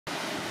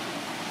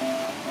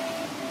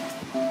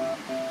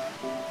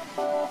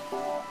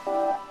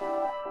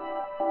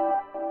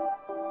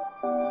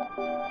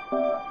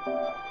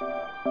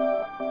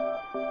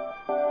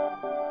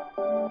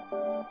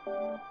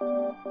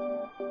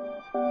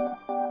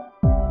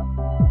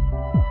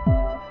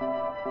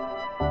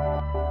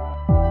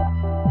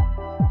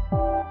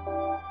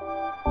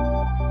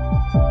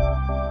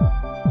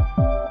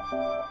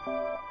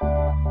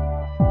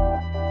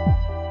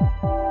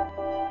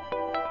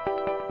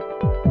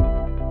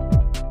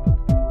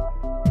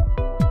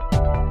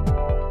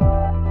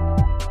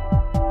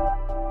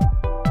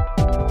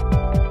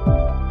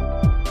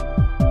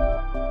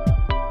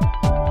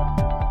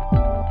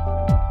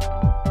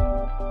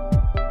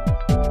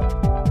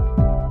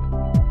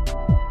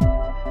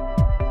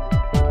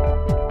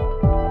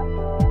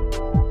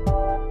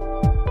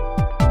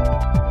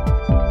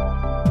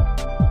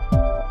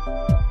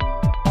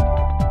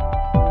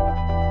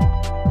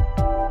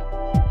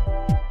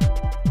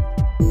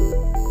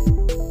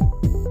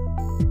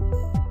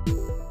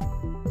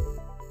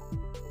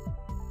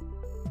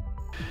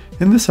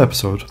In this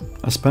episode,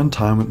 I spent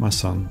time with my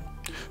son,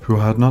 who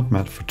I had not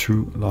met for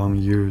 2 long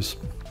years.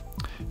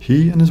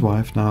 He and his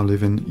wife now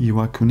live in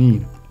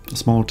Iwakuni, a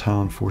small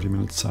town 40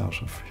 minutes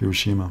south of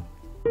Hiroshima.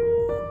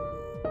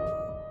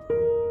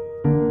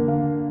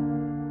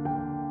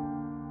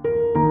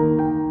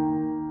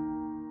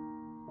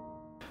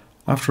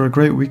 After a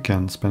great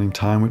weekend spending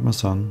time with my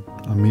son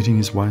and meeting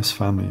his wife's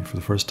family for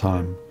the first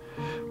time,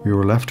 we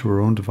were left to our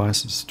own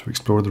devices to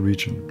explore the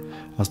region,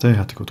 as they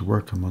had to go to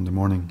work on Monday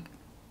morning.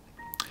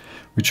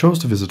 We chose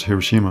to visit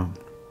Hiroshima,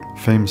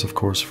 famous of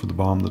course for the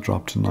bomb that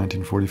dropped in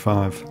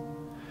 1945.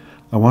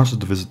 I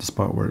wanted to visit the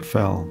spot where it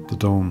fell, the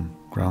dome,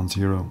 ground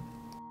zero.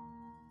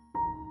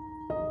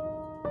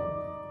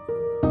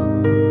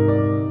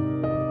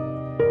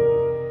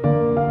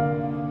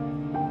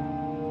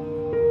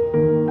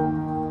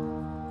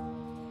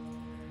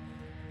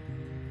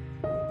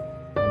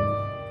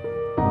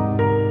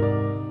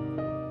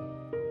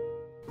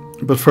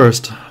 But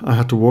first, I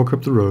had to walk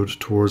up the road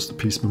towards the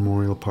Peace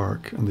Memorial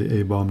Park and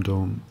the A-bomb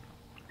dome.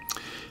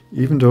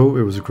 Even though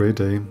it was a great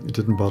day, it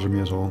didn't bother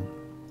me at all.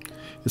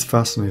 It's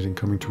fascinating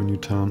coming to a new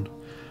town.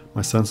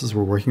 My senses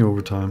were working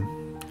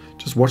overtime.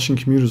 Just watching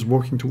commuters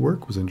walking to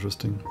work was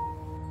interesting.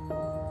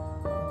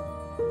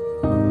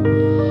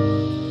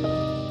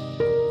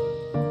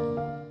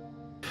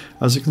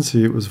 As you can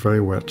see, it was very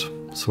wet,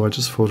 so I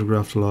just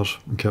photographed a lot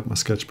and kept my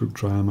sketchbook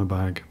dry in my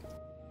bag.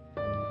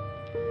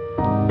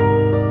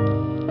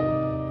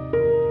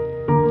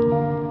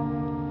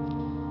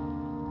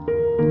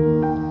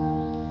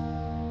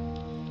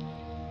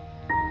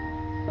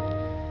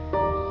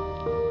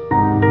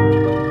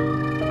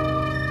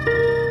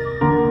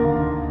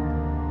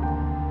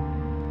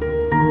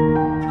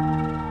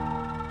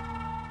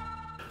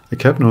 I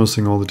kept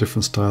noticing all the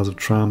different styles of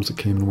trams that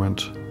came and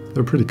went.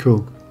 They were pretty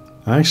cool.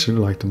 I actually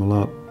liked them a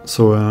lot.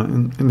 So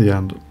in the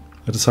end,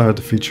 I decided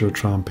to feature a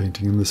tram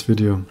painting in this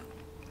video.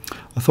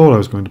 I thought I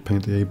was going to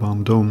paint the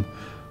A-bomb dome,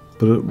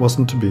 but it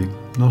wasn't to be,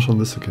 not on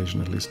this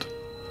occasion at least.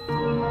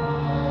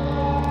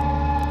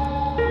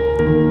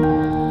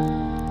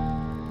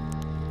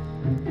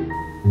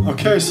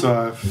 Okay,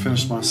 so I've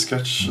finished my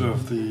sketch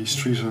of the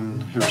street in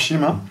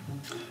Hiroshima,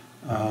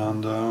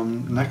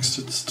 and next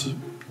it's to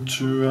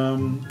do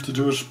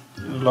it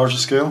at a larger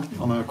scale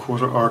on a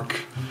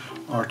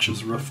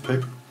arches rough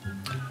paper.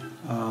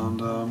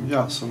 And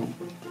yeah, so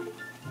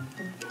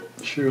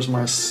here's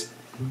my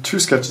 2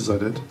 sketches I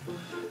did,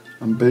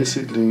 and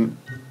basically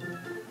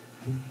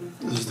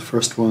this is the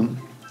first one,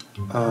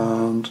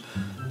 and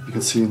you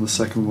can see in the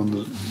second one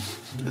that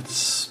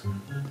it's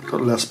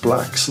got less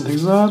blacks and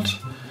things like that.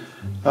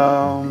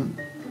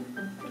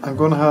 I'm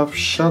going to have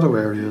shadow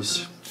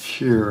areas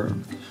here,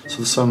 so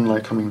the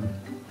sunlight coming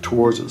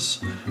towards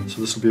us,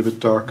 so this will be a bit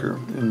darker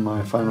in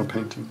my final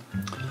painting.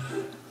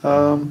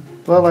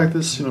 But I like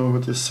this, you know,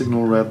 with this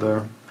signal red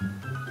there.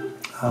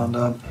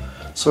 And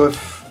so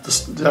if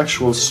the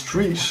actual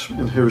street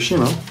in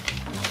Hiroshima,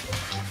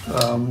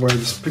 where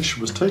this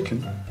picture was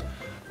taken,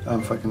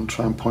 if I can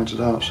try and point it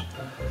out,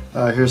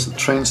 here's the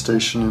train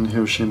station in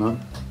Hiroshima,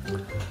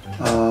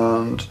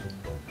 and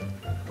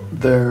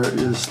there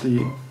is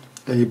the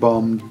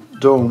A-bomb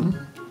dome,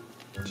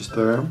 just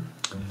there,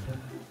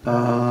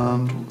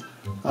 and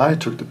I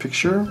took the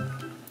picture.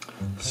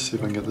 Let's see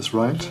if I can get this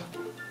right.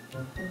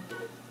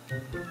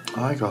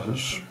 I got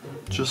it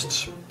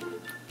just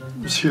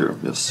here,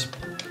 yes.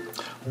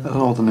 I don't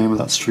know what the name of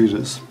that street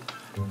is.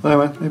 But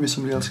anyway, maybe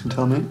somebody else can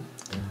tell me.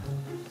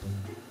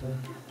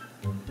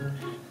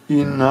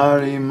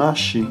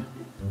 Inarimashi,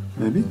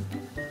 maybe?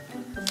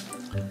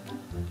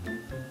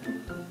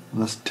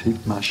 That's tape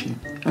mashi.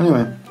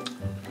 Anyway,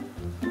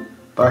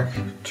 back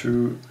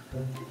to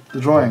the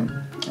drawing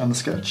and the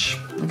sketch.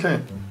 Okay.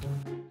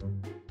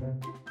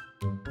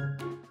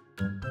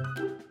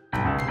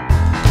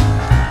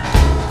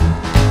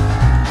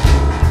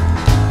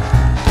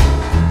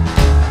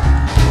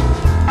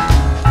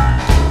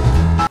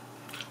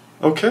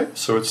 Okay,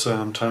 so it's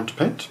time to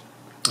paint.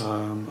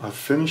 I've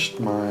finished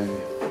my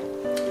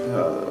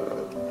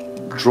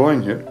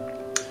drawing here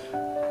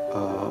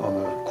on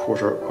a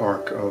quarter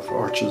arc of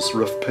arches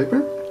rough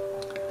paper.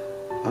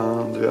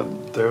 And yeah,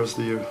 there's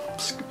the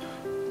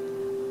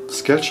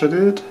sketch I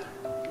did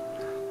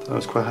that I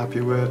was quite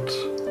happy with.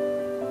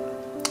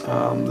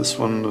 This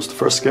one was the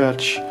first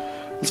sketch.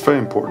 It's very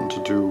important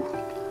to do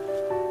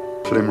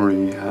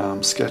preliminary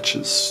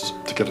sketches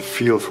to get a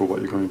feel for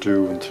what you're going to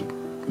do and to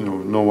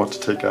know what to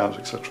take out,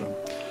 etc.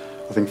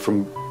 I think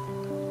from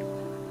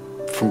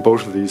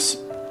both of these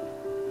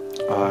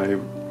I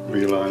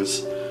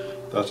realise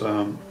that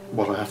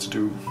what I have to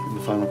do in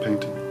the final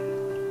painting.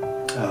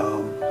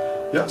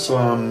 Yeah, so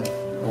I'm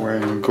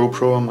wearing a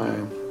GoPro on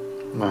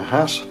my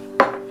hat.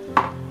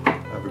 I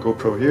have a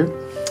GoPro here,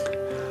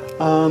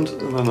 and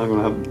then I'm going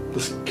to have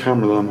this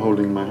camera that I'm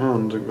holding in my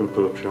hand. I'm going to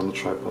put up here on the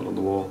tripod on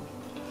the wall.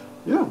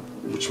 Yeah,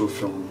 which will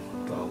film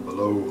down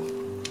below.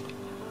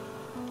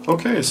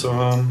 Okay, so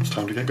it's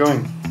time to get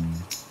going.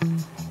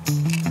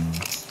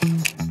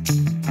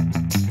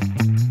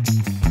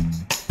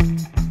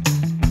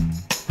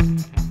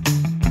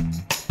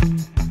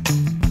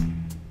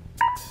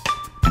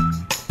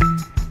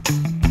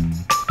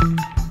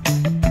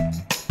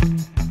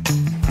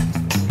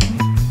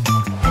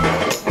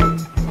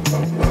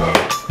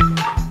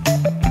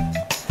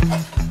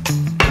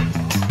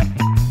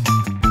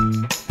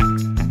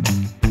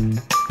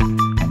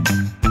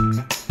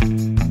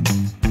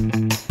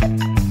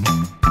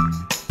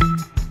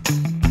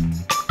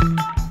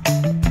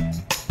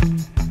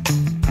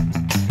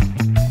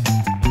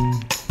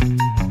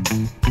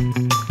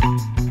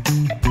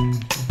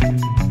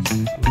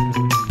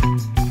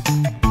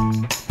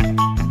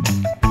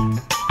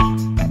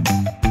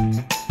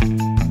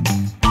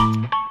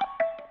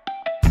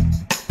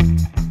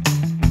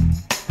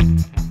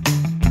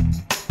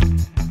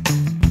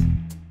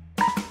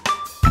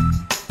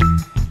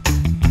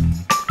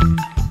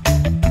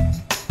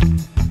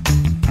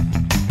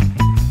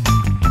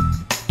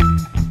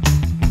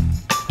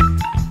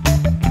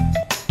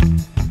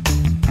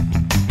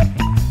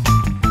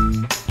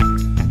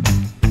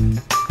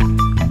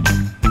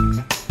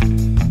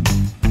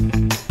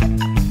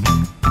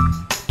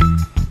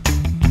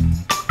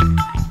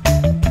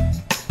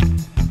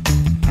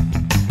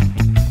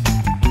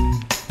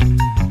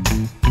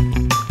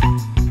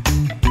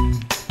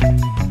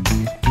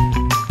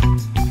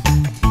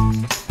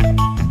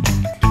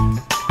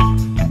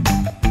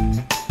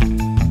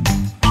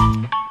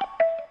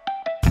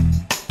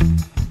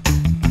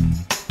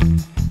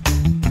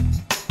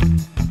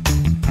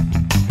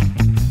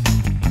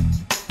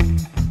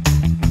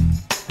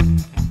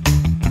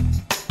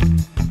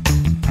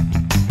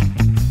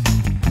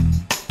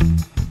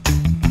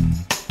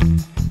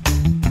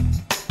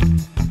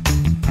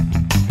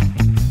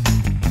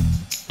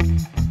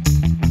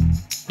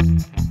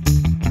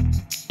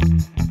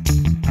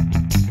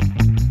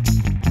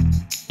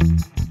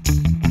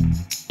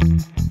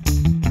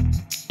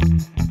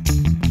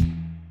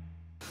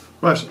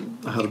 Right,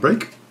 I had a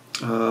break.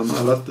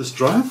 I let this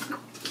dry.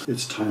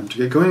 It's time to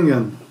get going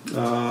again.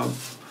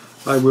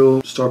 I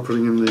will start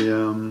putting in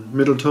the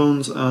middle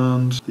tones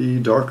and the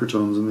darker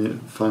tones in the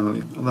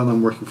finally, and then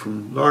I'm working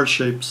from large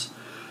shapes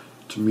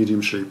to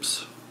medium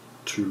shapes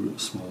to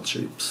small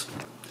shapes.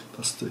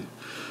 That's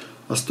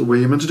the way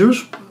you're meant to do it,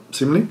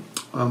 seemingly,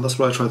 and that's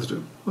what I try to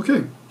do.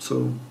 Okay,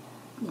 so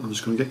I'm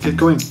just going to get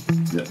going.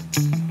 Yeah.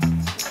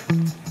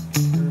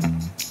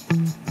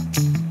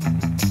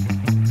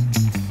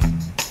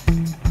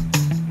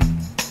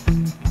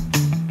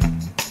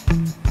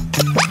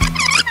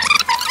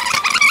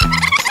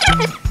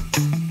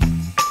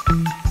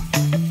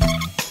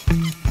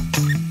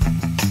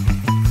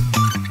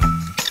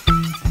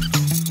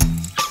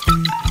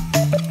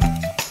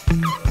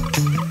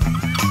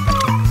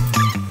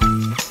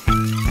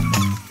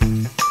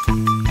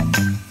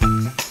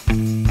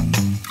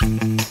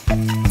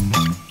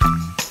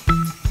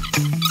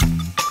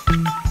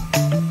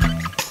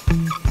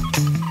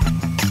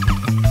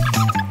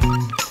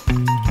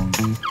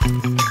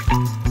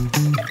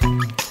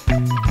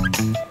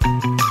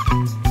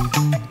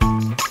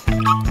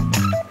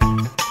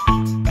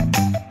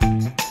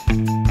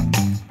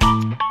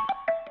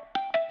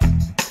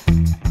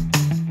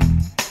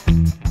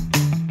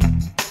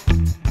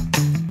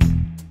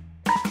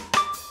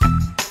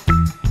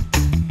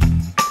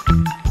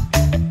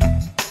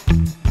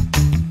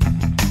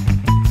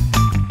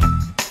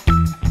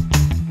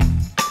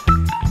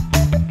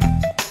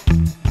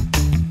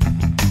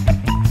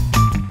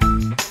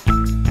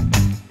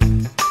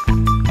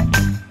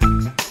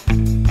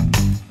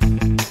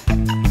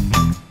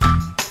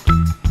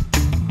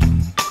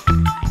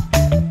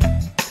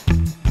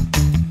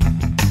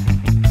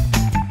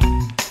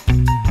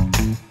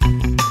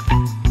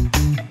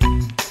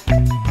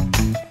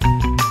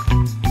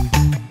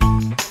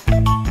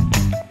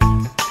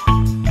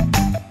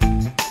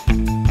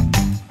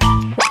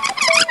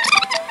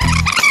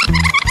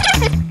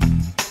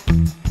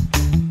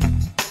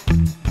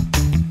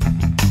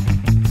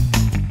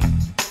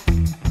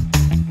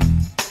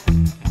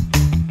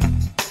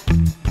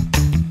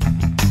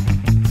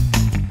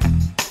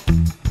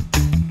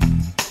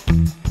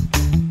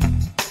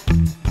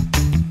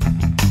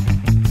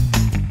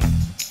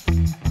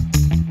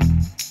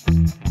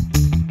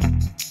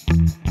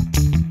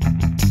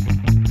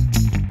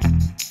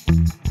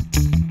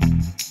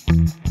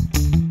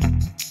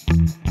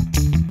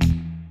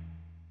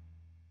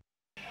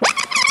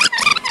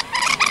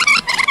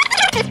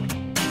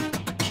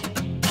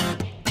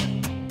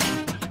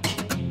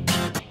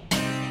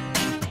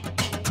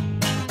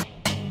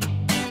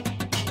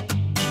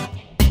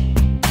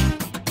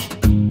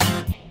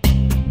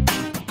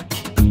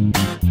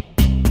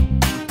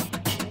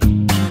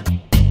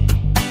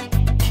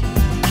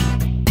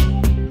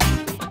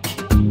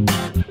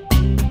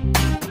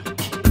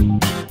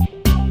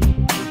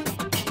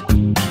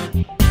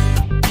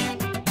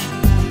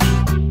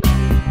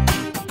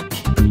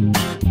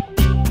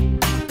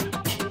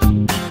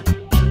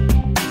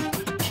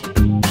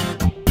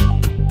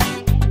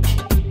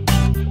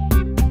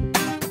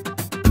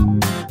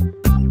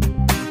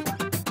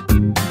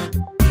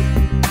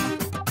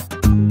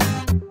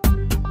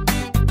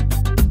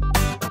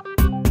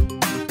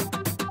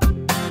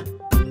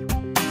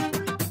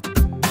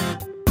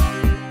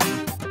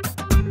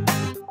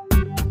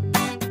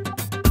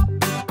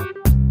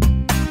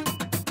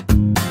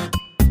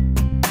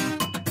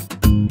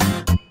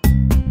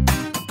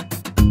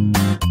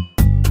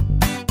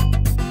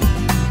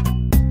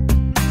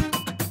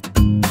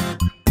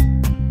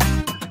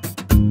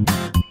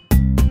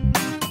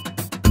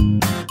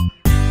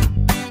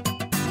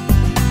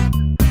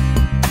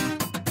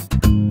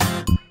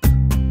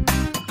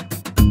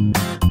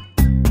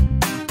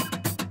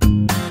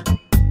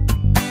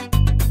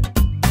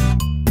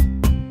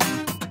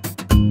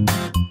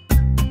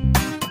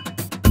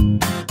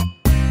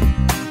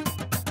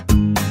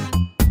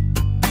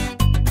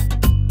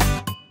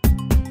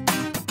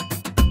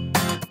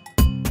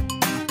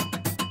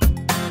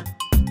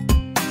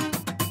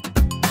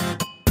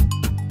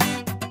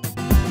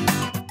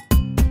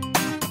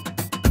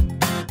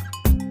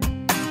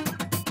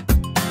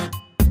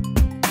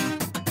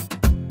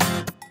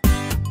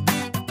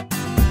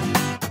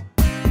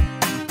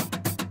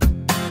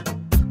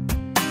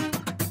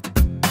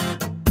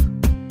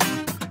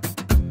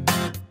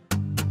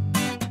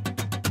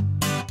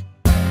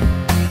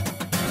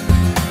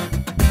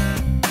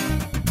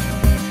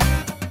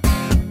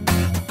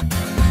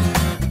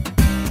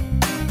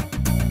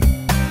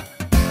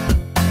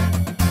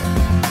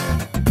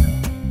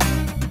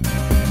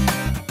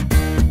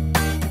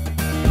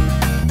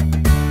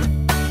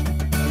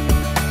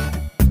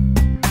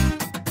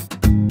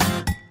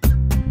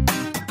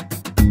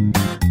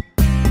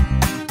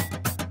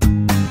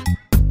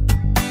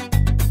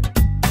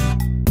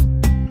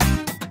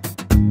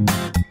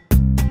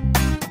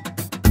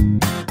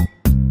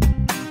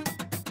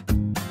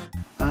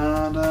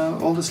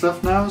 that's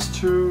left now is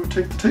to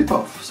take the tape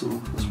off, so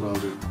that's what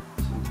I'll do.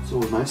 So it's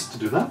always nice to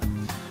do that.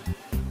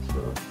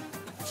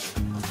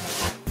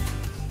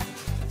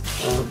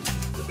 So,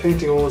 the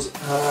painting always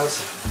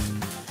has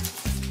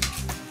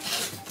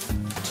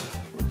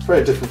a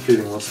very different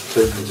feeling once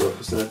the tape comes off,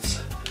 because then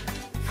it's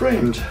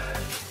framed,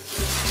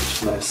 which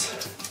is nice.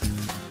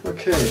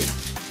 Okay,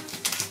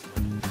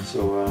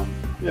 so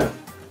yeah,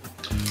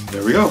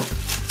 there we go.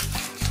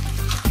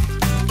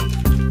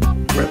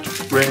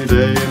 Wet, rainy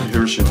day in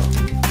Hiroshima.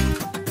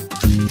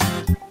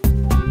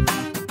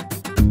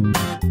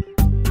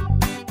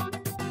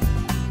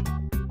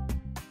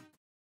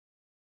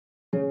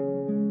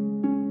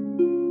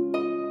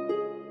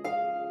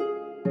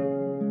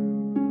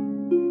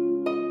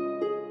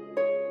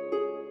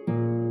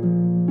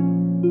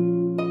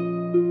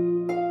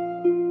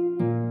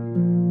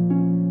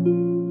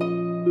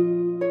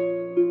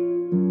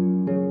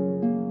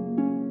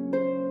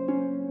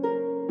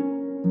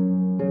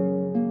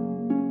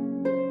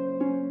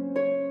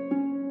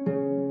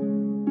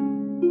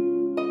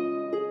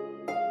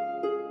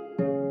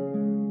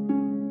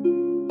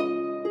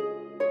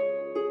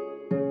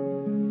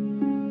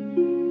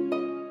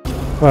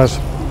 Right,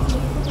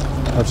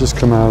 I've just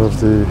come out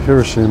of the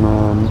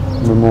Hiroshima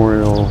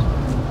Memorial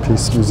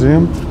Peace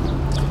Museum.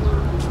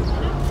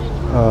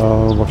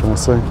 What can I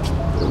say?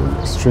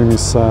 Extremely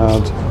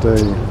sad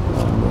day,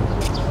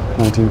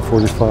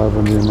 1945,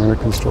 when the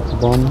Americans dropped the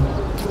bomb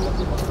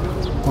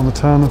on the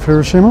town of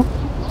Hiroshima.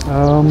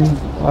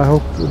 I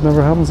hope it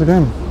never happens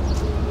again.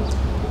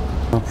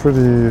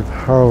 Pretty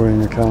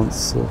harrowing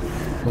accounts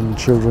from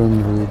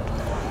children who'd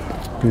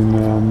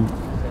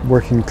been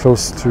working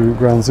close to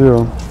Ground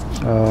Zero.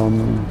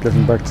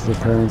 Getting back to their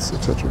parents,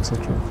 etc.,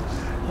 etc.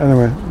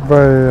 Anyway,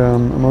 very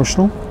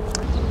emotional.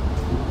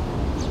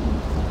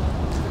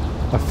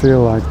 I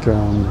feel like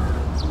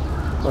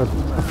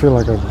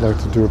I'd like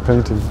to do a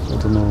painting. I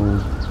don't know.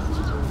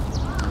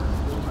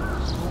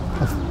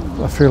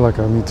 I feel like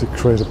I need to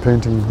create a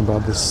painting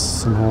about this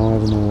somehow. I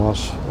don't know what.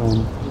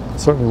 It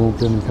certainly won't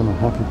be any kind of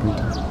happy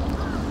painting.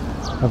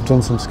 I've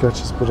done some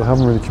sketches, but I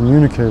haven't really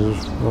communicated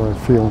what I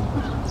feel.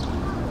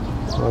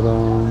 But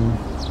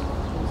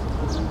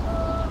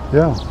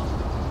yeah,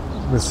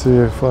 let's see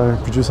if I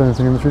produce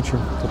anything in the future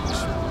that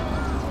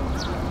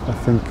I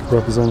think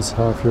represents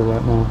how I feel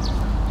right now.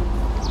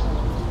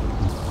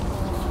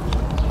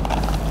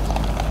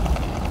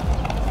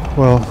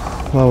 Well,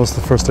 that was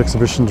the first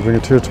exhibition to bring a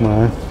tear to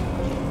my eye.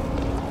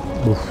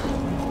 Oof.